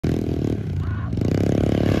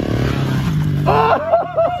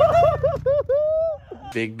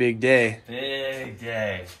Big day. Big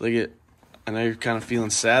day. Look at, I know you're kind of feeling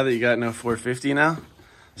sad that you got no 450 now.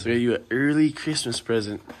 So I got you an early Christmas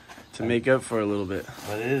present to make up for a little bit.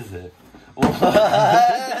 What is it? What?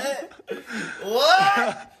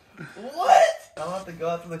 What? What? I'll have to go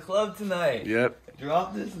out to the club tonight. Yep.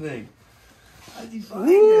 Drop this thing. How'd you find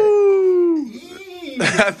it?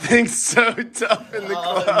 That thing's so tough in the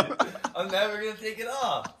club. I'm never going to take it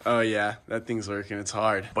off. Oh yeah, that thing's working. It's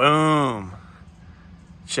hard. Boom.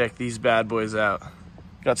 Check these bad boys out.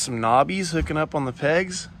 Got some knobbies hooking up on the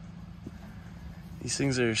pegs. These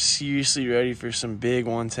things are seriously ready for some big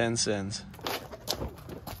 110 sends.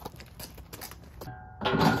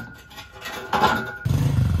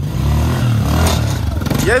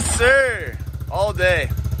 Yes, sir. All day.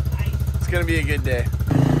 It's gonna be a good day.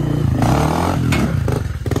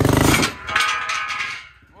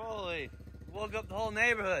 Holy, woke up the whole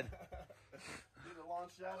neighborhood. Dude, it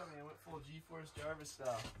launched out of me. I went full G-Force Jarvis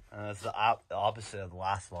style. It's the opposite of the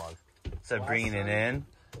last vlog. Instead of bringing it in,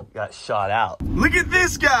 got shot out. Look at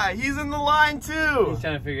this guy. He's in the line too. He's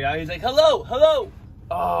trying to figure it out. He's like, hello, hello.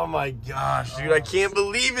 Oh my gosh, dude. I can't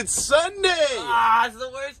believe it's Sunday. Ah, it's the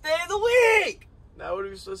worst day of the week. Now what are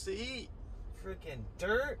we supposed to eat? Freaking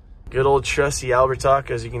dirt. Good old trusty Albert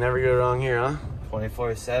tacos. You can never go wrong here, huh?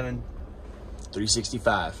 24/7.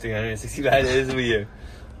 365. 365 days a year.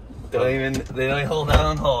 They don't even hold out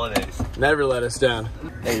on holidays. Never let us down.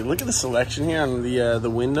 Hey, look at the selection here on the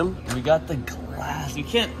Wyndham. We got the glass. You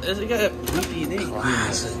can't. We got a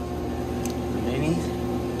glass. The mini,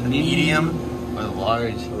 the medium, or the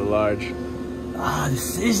large. The large. Ah,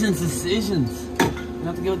 decisions. You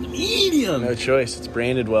have to go with the medium. No choice. It's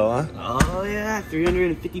branded well, huh? Oh yeah,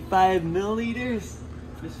 355 milliliters,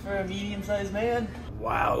 just for a medium-sized man.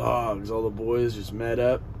 Wild hogs. All the boys just met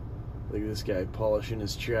up. Look at this guy polishing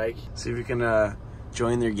his trike. See if we can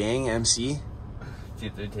join their gang, MC. See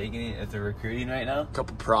if they're taking it, if they're recruiting right now. A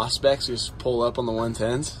couple prospects just pull up on the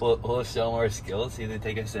 110s. We'll show them our skills, see if they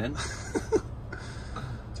take us in.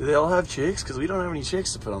 Do they all have chicks? Because we don't have any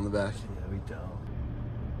chicks to put on the back. Yeah, we don't.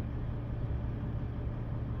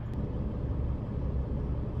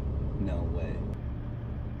 No way.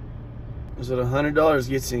 Is it $100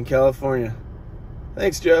 gets you in California?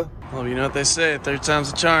 Thanks, Joe. Well, you know what they say, third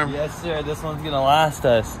time's a charm. Yes, sir. This one's gonna last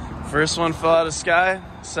us. First one fell out of the sky.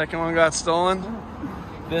 Second one got stolen.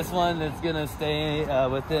 This one is gonna stay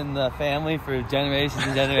within the family for generations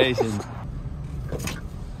and generations.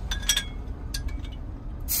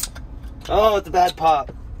 Oh, it's a bad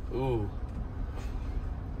pop. Ooh.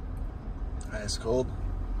 Ice cold.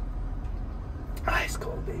 Ice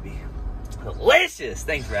cold, baby. Delicious!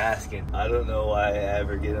 Thanks for asking. I don't know why I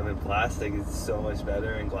ever get them in plastic. It's so much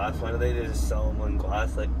better in glass. Why do they just sell them in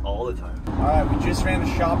glass like all the time? Alright, we just ran a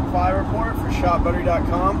Shopify report for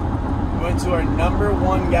shopbuttery.com. We went to our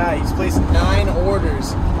 #1 guy. He's placed 9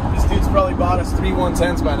 orders. This dude's probably bought us 3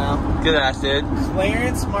 110s by now. Good ass, dude.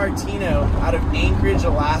 Clarence Martino out of Anchorage,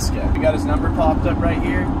 Alaska. We got his number popped up right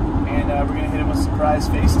here, and we're going to hit him with surprise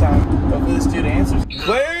FaceTime. Hopefully this dude answers.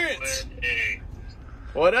 Clarence!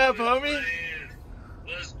 What up, homie?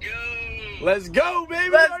 Let's go! Let's go,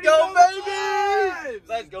 baby! Let's go, baby!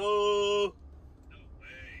 Let's go! No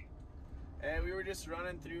way. And we were just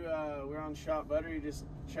running through, we're on Shop Buttery, just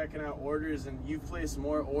checking out orders, and you've placed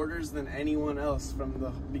more orders than anyone else from the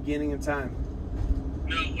beginning of time.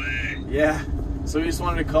 No way. Yeah. So we just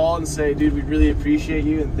wanted to call and say, dude, we really appreciate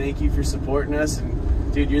you, and thank you for supporting us.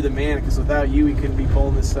 And dude, you're the man, because without you, we couldn't be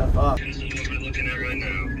pulling this stuff off. This is what we're looking at right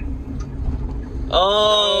now.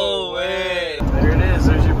 Oh, wait. There it is.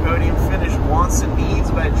 There's your podium finish. Wants and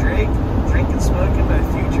Needs by Drake. Drink and Smoking by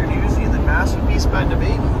Future Newsy. And then Masterpiece by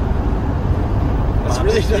DaBaby. That's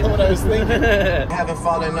really not what I was thinking. Haven't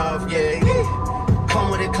fallen off yet.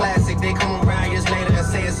 Come with a classic, they come around years later and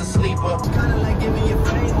say it's a sleeper. Kinda like giving your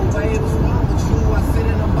fame away. What's wrong with you? I sit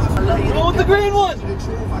in a box. I love you. Roll with the green one.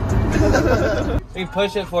 We can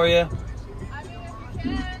push it for you.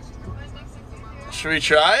 Should we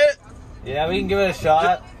try it? Yeah, we can give it a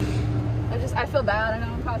shot. I feel bad. I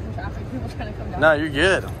know I'm causing traffic. People trying to come down. No, you're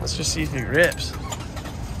good. Let's just see if it rips.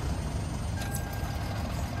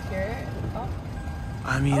 Here. Oh.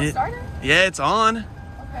 I mean, it. Started? Yeah, it's on.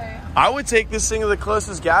 Okay. I would take this thing to the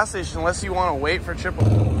closest gas station unless you want to wait for triple.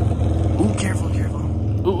 Ooh, careful.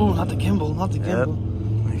 Ooh, not the gimbal, not the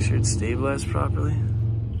gimbal. Yep. Make sure it's stabilized properly.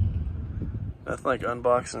 Nothing like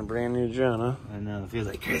unboxing a brand new drone, huh? I know, it feels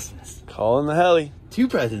like Christmas. Calling the heli. 2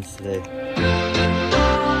 presents today.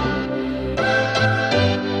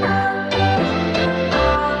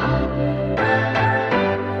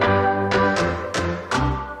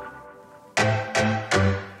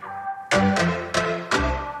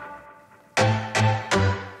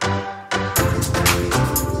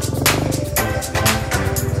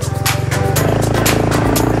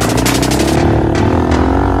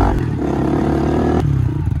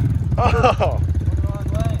 Whoa. Went the wrong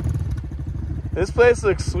way. This place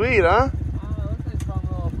looks sweet, huh? Oh, it looks like from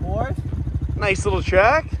a little forest. Nice little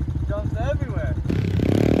track. Jumps everywhere.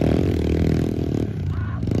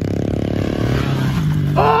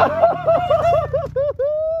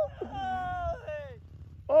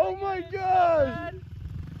 Oh my gosh!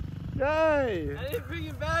 Nice! I didn't bring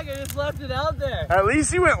it back, I just left it out there. At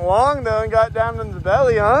least you went long though and got down in the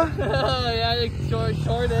belly, huh? Oh yeah, I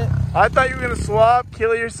short it. I thought you were gonna swap,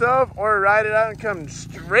 kill yourself, or ride it out and come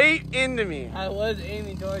straight into me. I was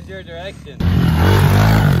aiming towards your direction.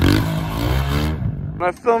 When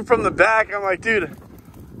I filmed from the back, I'm like, dude,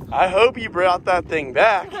 I hope you brought that thing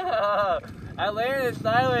back. I landed it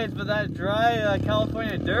sideways, but that dry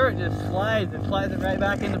California dirt just slides and slides it right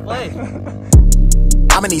back into place.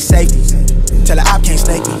 I'ma need safety, tell her op can't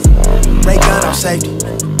snake me. Ray gun on safety,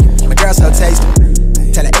 my girl so tasty.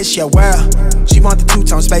 Tell her it's your world, she want the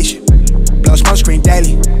two-tone spaceship. Blow smoke screen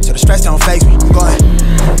daily, so the stress don't faze me. I'm going,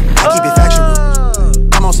 I keep it factual,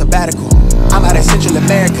 I'm on sabbatical. I'm out in Central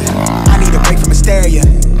America, I need a break from hysteria.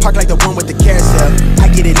 Park like the one with the carousel, I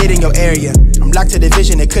get it lit in your area. I'm locked to the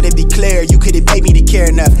vision, it couldn't be clear. You couldn't pay me to care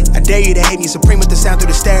enough. I dare you to hate me, supreme with the sound through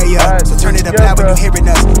the stereo. Right, So turn it up loud when you hearing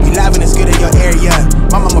us. We live when it's good in your area.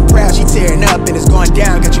 My mama proud, she tearing up and it's going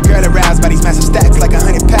down. Got your girl aroused by these massive stacks like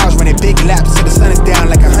 100 pounds. Running big laps till the sun is down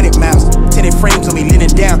like 100 miles. Tinted frames on me, leaning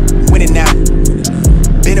down, winning now.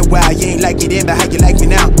 Been a while, you ain't like me then, but how you like me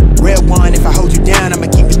now? Red one, if I hold you down, I'ma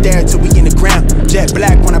keep it there till we in the ground. Jet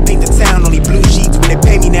black when I paint the town, only blue sheets when they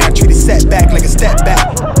pay me now. Treat it setback like a step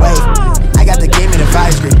back. Wait, I got the game in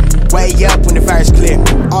advisory. Way up when the fire's clear.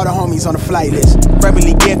 All the homies on the flight list.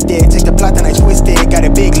 Verbally gifted, take the plot and I twist it. Got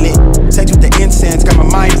it big lit. Sex with the incense, got my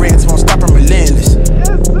mind rants, won't stop, I'm relentless.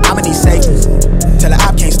 I'ma need safety, tell her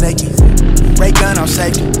op can't snake me. Ray gun on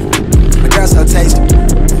safety, my girl so tasty.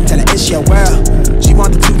 Tell her it's your world, she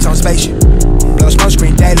want the two-tone spaceship. Blow smoke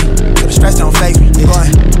screen daily, so the stress don't faze me.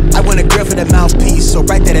 Going, I want a grill for the mouthpiece, so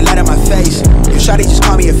bright that it light on my face. Your shawty just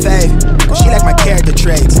call me a fave, cause she like my character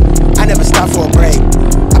traits. I never stop for a break,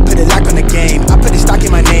 I put a lock on the game. I put a stock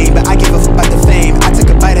in my name, but I give a fuck about the fame. I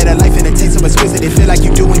took a bite of the life and it tastes so exquisite. It feel like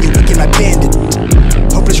you do when you looking like pendant.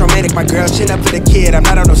 Hopeless romantic, my girl, chin up for the kid, I'm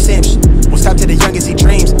not on no simps. Won't stop to the youngest he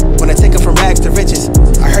dreams, when I take him from rags to riches.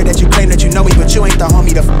 I heard that you claim that you know me, but you ain't the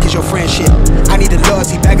homie, the fuck is your friendship. I need the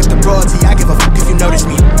loyalty, back up the royalty, I give a fuck if you notice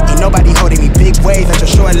me. Ain't nobody holding me, big wave at your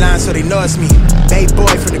shoreline, so they know it's me. Bay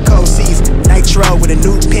boy from the cold seas, nitro with a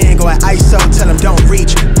new pen, go at ISO, tell him don't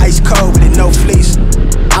reach. Ice cold with a no fleece,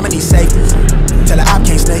 I'ma need safety, tell her op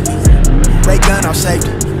can't snake me. Ray gun on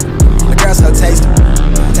safety, my girl so tasty.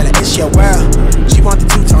 Tell her it's your world, she want the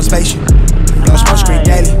two-tone spaceship. Blow smoke screen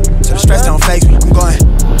daily, so the stress don't faze me. I'm going,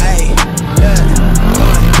 hey, look,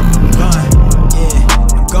 I'm going, yeah,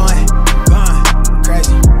 I'm going,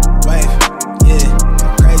 crazy, wave, yeah,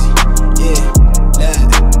 crazy, yeah, look,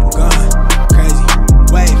 I'm going, crazy,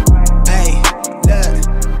 wave, hey, look,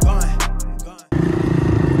 I'm going.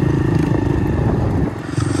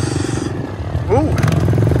 Ooh.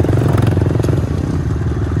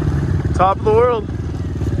 Top of the world.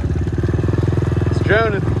 It's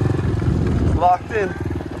droning. It's locked in.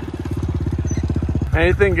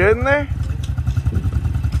 Anything good in there?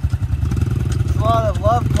 A lot of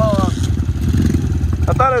love poems.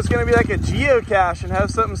 I thought it was gonna be like a geocache and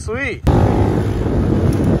have something sweet.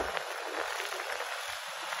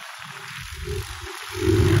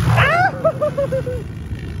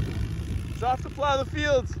 It's off to plow the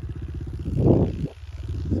fields.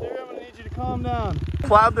 Sarah, I'm gonna need you to calm down.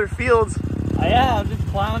 Plowed their fields. Yeah, I'm just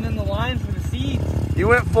plowing in the lines for the seeds. You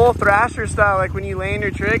went full thrasher style, like when you land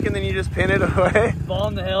your trick and then you just pin it away. Ball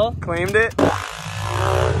in the hill. Claimed it. Off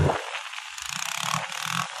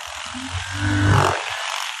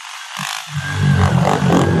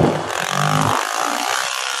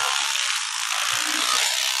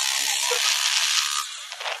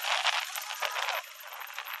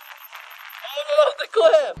the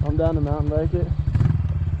cliff. I'm down to mountain bike it.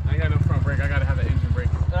 I got no front brake. I gotta have the engine brake.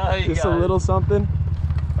 Oh, you Just a got little something,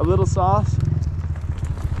 a little sauce.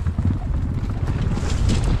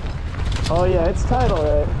 Oh yeah, it's tight all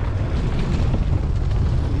right.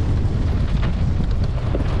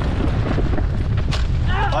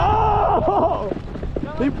 Oh!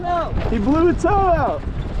 He blew a toe out.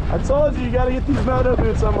 I told you, you gotta get these moto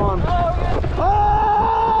boots I'm on.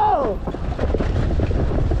 Oh!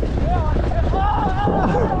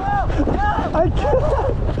 I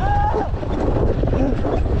can't.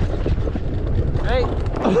 Hey,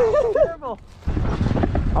 terrible.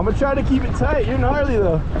 I'm gonna try to keep it tight. You're gnarly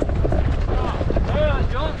though.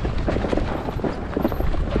 Jump.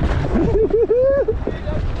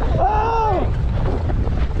 Oh!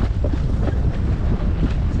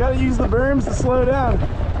 berms to slow down.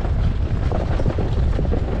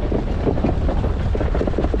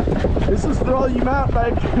 This is for all you mountain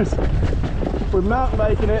bikers. We're mountain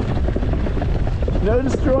biking it. No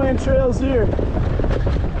destroying trails here.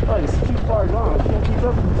 Oh, it's too far gone. I can't keep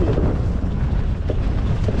up with you.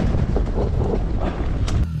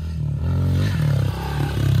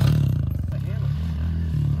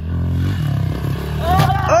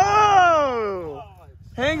 Oh!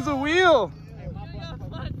 Hangs a wheel.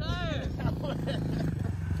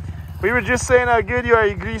 We were just saying how good you are.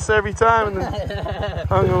 You grease every time and then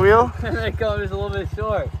hung a wheel. That car was a little bit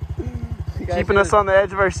short. Keeping us on the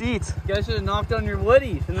edge of our seats. You guys should have knocked on your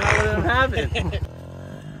woodies and that would have happened.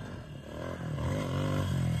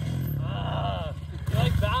 You're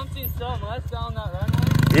like bouncing so much down that runway.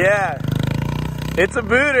 Yeah. It's a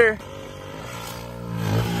booter.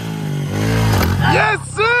 Yes,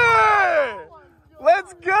 sir!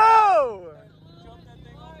 Let's go!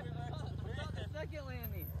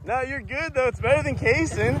 No, you're good though. It's better than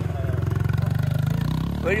casing.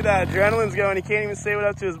 Look at that. Adrenaline's going. He can't even say what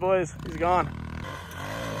up to his boys. He's gone.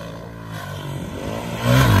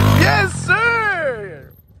 Yes,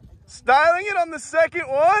 sir! Styling it on the second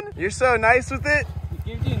one. You're so nice with it. It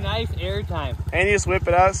gives you nice air time. And you just whip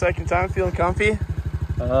it out second time, feeling comfy.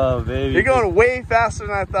 Oh, baby. You're going way faster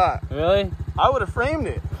than I thought. Really? I would have framed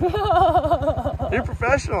it. You're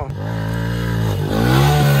professional.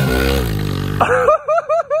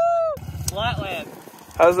 Flatland.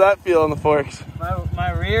 How's that feel on the forks?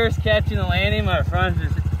 My rear's catching the landing, my front's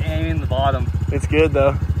just aiming the bottom. It's good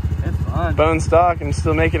though. It's fun. Bone stock and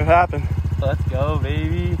still making it happen. Let's go,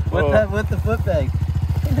 baby. Whoa. With the foot peg.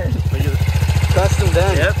 Custom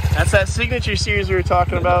done. Yep. That's that signature series we were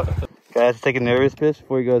talking about. Guys, take a nervous piss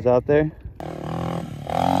before he goes out there.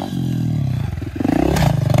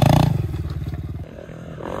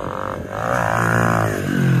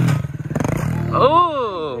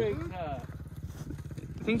 Oh!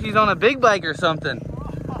 I think she's on a big bike or something.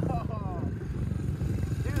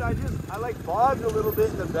 Dude, I like bogged a little bit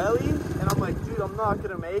in the belly, and I'm like, dude, I'm not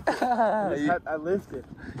gonna make it. I lifted.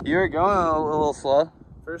 You were going a little slow.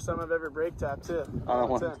 First time I've ever brake tapped too. On a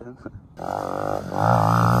 110.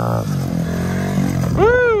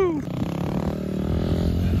 Woo!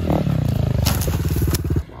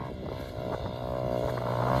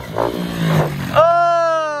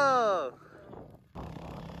 Oh!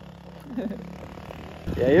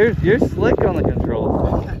 Yeah, you're slick on the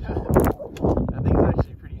controls. That thing's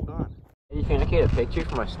actually pretty fun. You can get a picture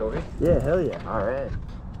for my story? Yeah, hell yeah. Alright.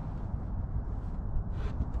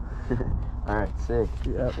 Alright, sick.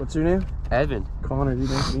 Yeah, what's your name? Edmund. Connor, dude,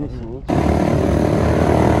 nice to meet you.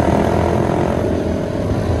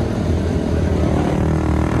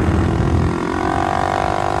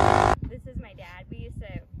 This is my dad. We used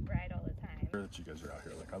to ride all the time. That you guys are out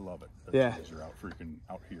here, like I love it. That Yeah. you guys are out freaking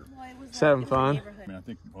out here. Just having fun. I mean, I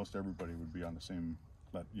think most everybody would be on the same.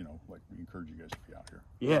 That you know, like we encourage you guys to be out here.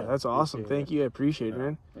 Yeah, that's awesome. Thank you. I appreciate it,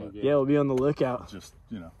 man. But Yeah, we'll be on the lookout. just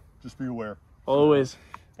just be aware. Always. All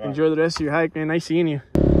right. Enjoy the rest of your hike, man. Nice seeing you.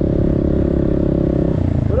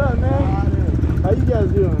 What up, man? How you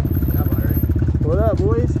guys doing? What up,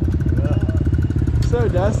 boys? So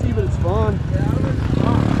dusty, but it's fun.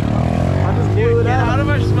 I just blew it out. Out of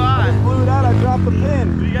our spot. I blew it out. I dropped the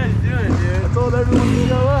pin. What are you guys doing, dude? I told everyone to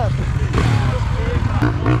show up.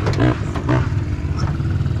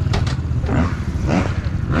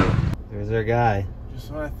 There's our guy. Just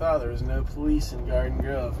when I thought there was no police in Garden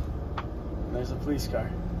Grove, and there's a police car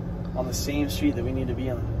on the same street that we need to be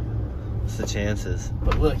on. What's the chances?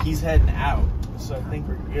 But look, he's heading out, so I think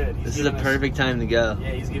we're good. This is a perfect time to go.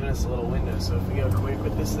 Yeah, he's giving us a little window, so if we go quick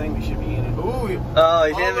with this thing, we should be in it. Ooh, Oh, he oh,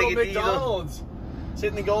 didn't make little a diesel. McDonald's. It's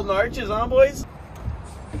hitting the Golden Arches, huh, boys?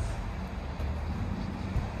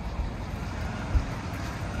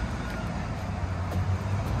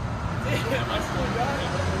 Damn, I still got it,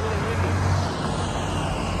 but it's a little windy.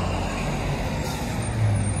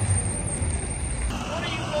 What are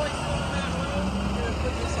you boys doing on that road? We're gonna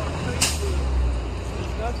put this on cruise speed.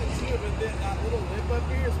 There's nothing to it, but then that little lip up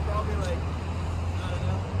here is probably like, I don't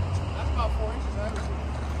know. That's about 4 inches. I haven't seen it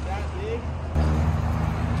that big.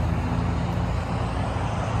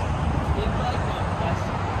 Big bike on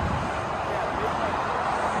question. Yeah, big bike.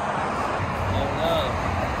 Oh no.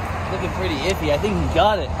 Looking pretty iffy. I think he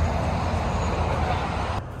got it.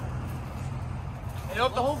 I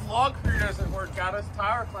hope the whole vlog crew doesn't work out. Us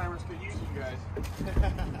tire climbers could use you guys.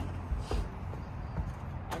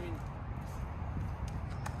 I mean,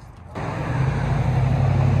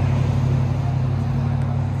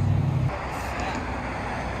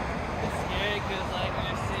 It's scary because like when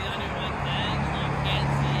you're sitting on your 110, you can't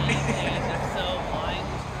see anything. It's just so blind.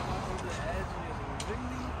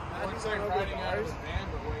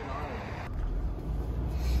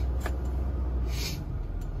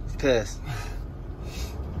 pissed.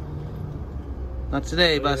 Not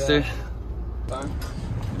today, Buster.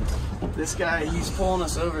 This guy, he's pulling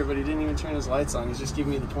us over, but he didn't even turn his lights on. He's just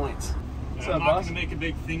giving me the points. What's up, I'm not boss? going to make a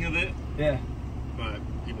big thing of it. Yeah. But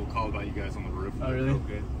people call about you guys on the roof. Oh, really?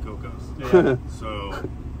 Cocos. Yeah. So,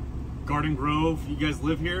 Garden Grove, you guys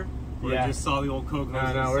live here? Or Yeah. You just saw the old Cocos?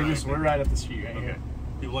 No, we're right up the street right here.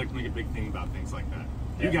 People like to make a big thing about things like that.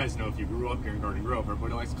 Yeah. You guys know if you grew up here in Garden Grove,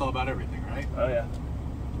 everybody likes to call about everything, right? Oh, yeah.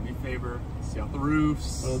 Do me a favor, see out the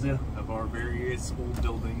roofs Will do. of our various old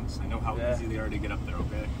buildings. I know how easy they are to get up there,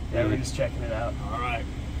 okay? Yeah, we're just checking it out. All right.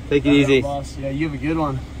 Take it easy. Boss. Yeah, you have a good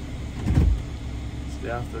one.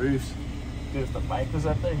 Stay off the roofs. Dude, if the bike was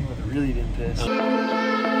up there, he would have really been pissed.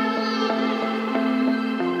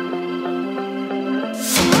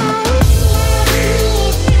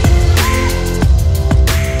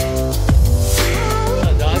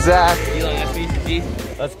 Zach.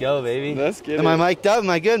 Let's go, baby. Let's get Am I mic'd up? Am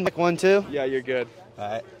I good? Mic 1, 2? Yeah, you're good. All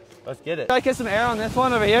right. Let's get it. Try to get some air on this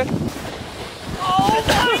one over here. Oh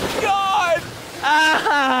my god!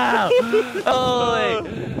 Ow! Holy!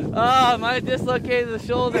 Oh, I might have dislocated the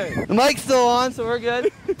shoulder. The mic's still on, so we're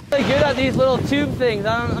good. Really good at these little tube things.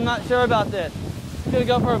 I'm not sure about this. Gonna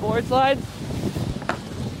go for a board slide.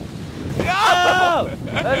 Go!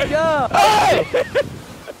 Let's go! Oh!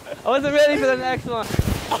 I wasn't ready for the next one.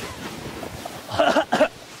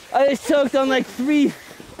 I just choked on like 3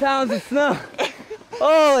 pounds of snow.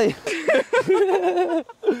 Holy!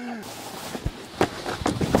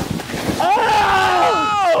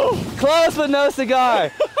 Oh! Close but no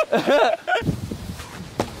cigar.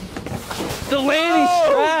 The landing's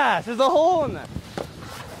trash. There's a hole in there.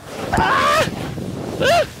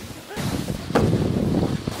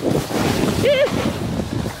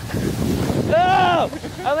 Oh!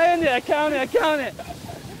 I landed. I count it.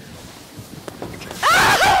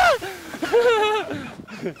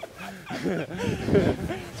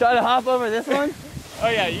 Try to hop over this one. Oh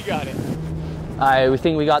yeah, you got it. Alright, we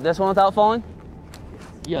think we got this one without falling?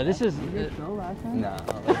 Yeah, this is... Did you fell last time? No.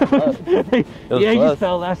 Yeah, you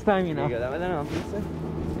fell last time, you know. You that way then, obviously?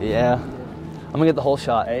 Yeah. I'm gonna get the whole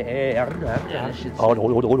shot. Hey. Yeah, this shit's... Oh!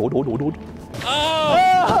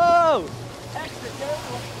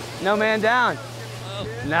 No man down. Oh.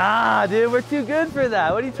 Nah, dude, we're too good for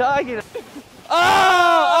that. What are you talking about?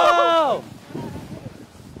 Oh!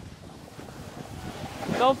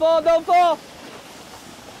 Don't fall, don't fall!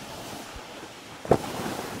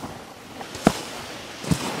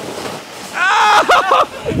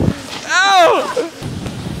 Ow!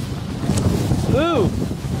 Ooh!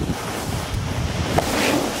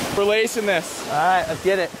 We're lacing this. Alright, let's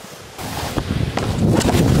get it.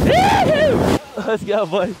 Let's go,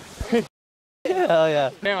 boys. Hell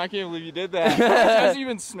yeah. Damn, I can't believe you did that. How's you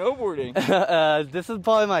been snowboarding? This is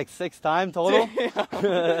probably my 6th time total.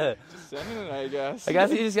 Just sending it, I guess. I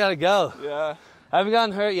guess you just gotta go. Yeah. I haven't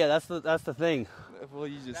gotten hurt yet, that's the thing. Well,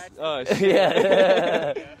 you just... Oh, shit.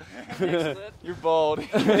 Yeah. You're bald.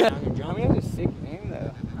 John, he has a sick name,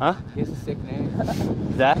 though. Huh? He has a sick name.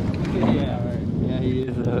 Zach? Yeah, right. Yeah, he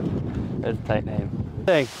is that's a tight name.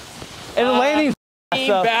 Thing. And the landing's lean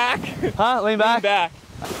so. back. Huh? Lean back? Lean back.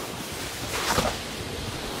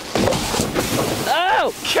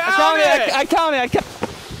 Oh! Count it! I count it.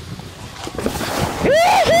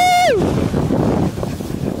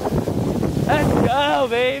 Let's go,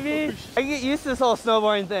 baby. I can get used to this whole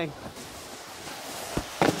snowboarding thing.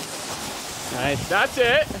 Nice. That's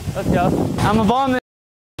it. Let's go. I'm a bomb.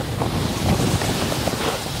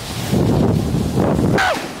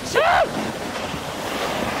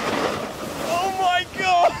 Oh my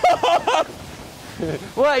god!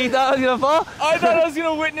 What, you thought I was gonna fall? I thought I was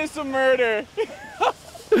gonna witness a murder.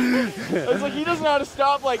 I was like, he doesn't know how to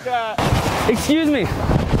stop like that. Excuse me.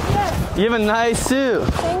 Yes. You have a nice suit.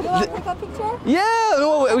 Can you want to take a picture?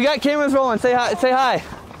 Yeah, we got cameras rolling. Say hi. Say hi.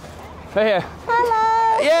 Right here.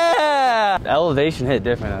 Hello. Yeah. The elevation hit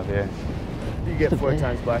different up here. You get 4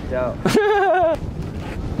 times blacked out.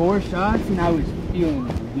 4 shots and I was feeling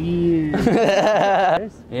weird.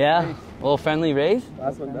 Yeah. A little friendly raise.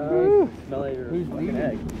 Last one down. Smell like your fucking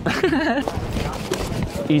egg.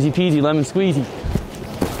 Easy peasy, lemon squeezy.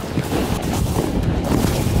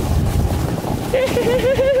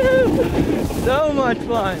 So much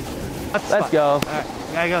fun. Let's go. All right,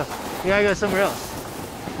 we gotta go somewhere else.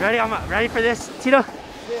 Ready? I'm ready for this, Tito.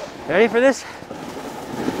 Ready for this?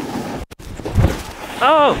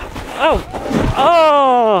 Oh!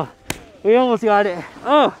 We almost got it.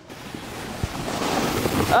 Oh!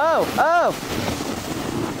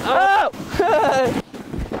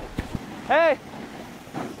 Hey!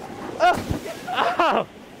 Oh!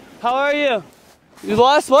 How are you? You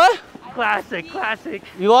lost what? I Classic, classic.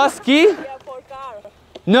 You lost ski? Yeah, for car.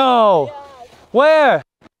 No. Yeah. Where?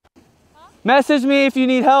 Huh? Message me if you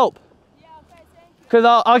need help. Yeah, okay, thank you.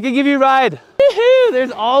 Cause I can give you a ride. Woohoo!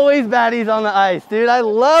 There's always baddies on the ice, dude. I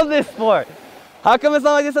love this sport. How come it's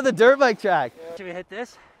not like this at the dirt bike track? Should we hit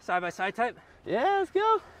this side by side type? Yeah, let's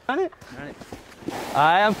go. Run it. Run it. All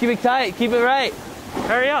right, I'm keeping tight. Keep it right.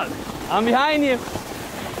 Hurry up. I'm behind you.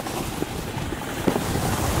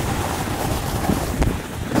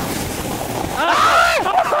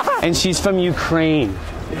 And she's from Ukraine.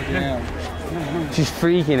 Damn. She's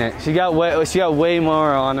freaking it. She got way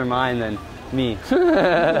more on her mind than me.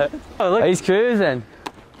 Oh, look. He's cruising.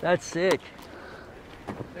 That's sick.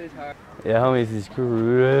 Yeah, homies, he's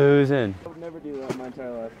cruising. I would never do that in my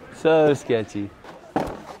entire life. So sketchy.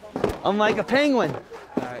 I'm like a penguin.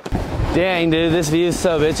 Right. Dang, dude, this view is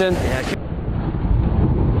so bitchin'. Yeah.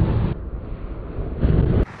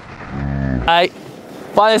 Alright,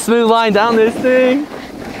 find a smooth line down this thing.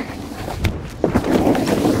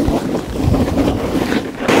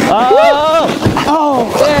 Oh!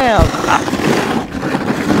 Oh, damn!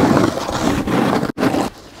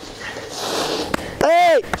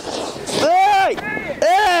 Hey! Hey!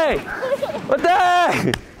 Hey! What the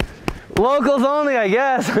heck? Locals only, I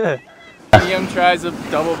guess. EM tries a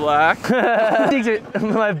double black.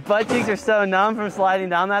 My butt cheeks are so numb from sliding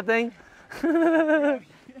down that thing.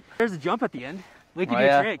 There's a jump at the end. We can do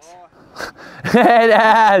tricks. Hey,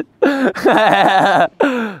 Dad!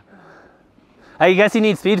 I guess you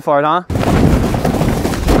need speed for it, huh?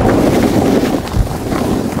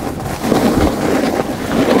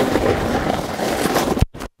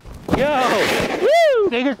 Yo! Woo!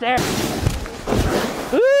 Fingers there.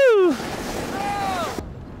 Woo!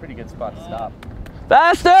 Pretty good spot to stop.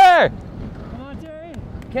 Faster! Come on, Terry.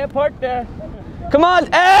 Can't park there. Come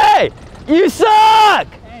on! Hey! You suck!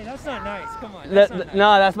 Hey, that's not nice. Come on. That's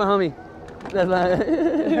no, that's my homie. That's my.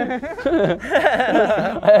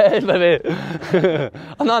 Hey, baby.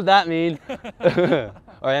 I'm not that mean.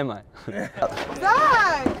 Or am I?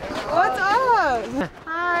 Zach! What's up?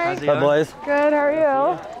 Hi. What's up, boys? Good, how are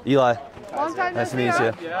you? Eli. Long time Nice to no meet see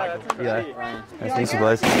you. Yeah, that's Eli. Nice to meet you, good?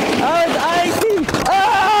 boys. Oh, it's icy!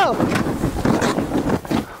 Oh!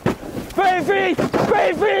 Spray freeze!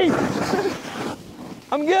 Spray freeze!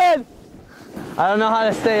 I'm good. I don't know how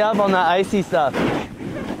to stay up on that icy stuff.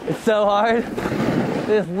 It's so hard.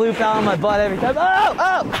 Just loop out on my butt every time. Oh!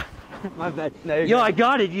 Oh! My bad. No, Yo, I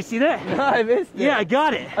got it. You see that? No, I missed it. Yeah, I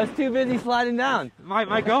got it. I was too busy sliding down.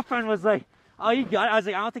 My girlfriend was like, oh, you got it. I was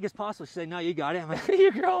like, I don't think it's possible. She's like, no, you got it. I'm like, Your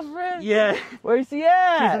girlfriend? yeah. Where's she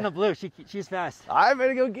at? She's in the blue. She's fast. I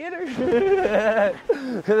better go get her.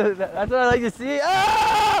 That's what I like to see.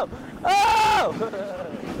 Oh! Oh!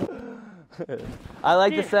 I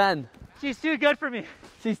like the sand. She's too good for me.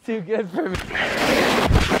 She's too good for me.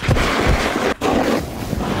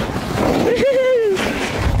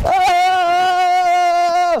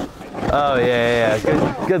 Oh! Oh yeah.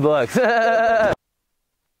 Good looks.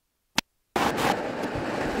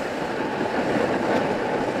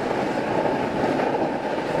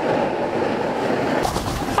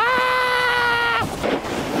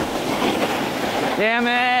 Damn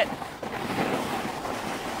it!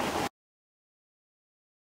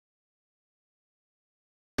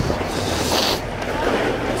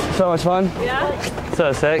 So much fun. Yeah?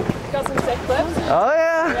 So sick. Got some sick clips? Oh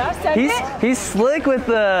yeah. Yeah, send it? He's slick with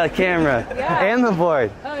the camera and the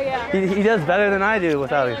board. Oh yeah. He does better than I do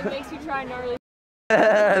without It it. makes you try gnarly.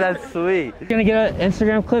 That's sweet. We're gonna get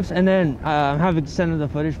Instagram clips and then have it send them the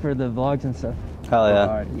footage for the vlogs and stuff. Hell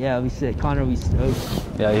yeah. Yeah, it'll be sick. Connor will be stoked.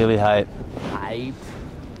 Yeah, he'll be hype. Hype.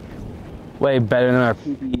 Way better than our.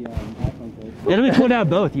 It'll be cool to have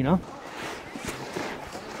both, you know?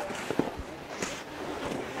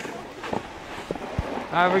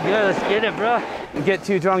 Alright, we're good. Let's get it, bro. Get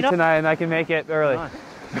too drunk tonight and I can make it early.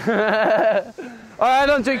 Alright,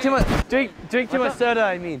 don't drink too much. Drink too much soda,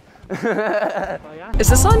 I mean. Is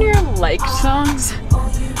this on your liked songs?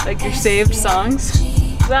 Like your saved songs,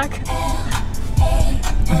 Zach?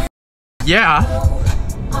 Yeah.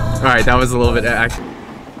 All right, that was a little bit actually.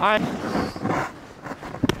 Alright.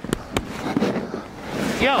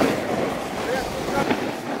 Yo.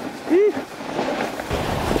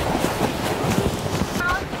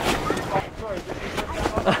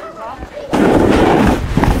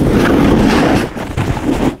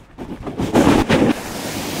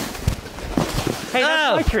 Hey,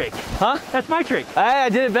 that's my trick. Huh? That's my trick. I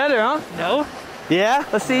did it better, huh? No. Yeah?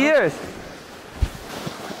 Let's see yours.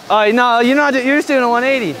 Oh, no, you're not. You're just doing a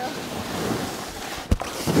 180.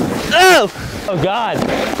 Oh! Oh, God.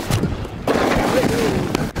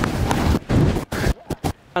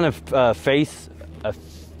 On a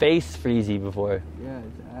face freezy before. Yeah,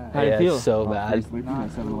 it's ass. How do you feel? It's so bad. It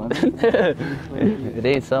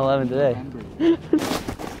ain't 7-Eleven today.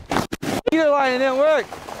 Either line, it didn't work.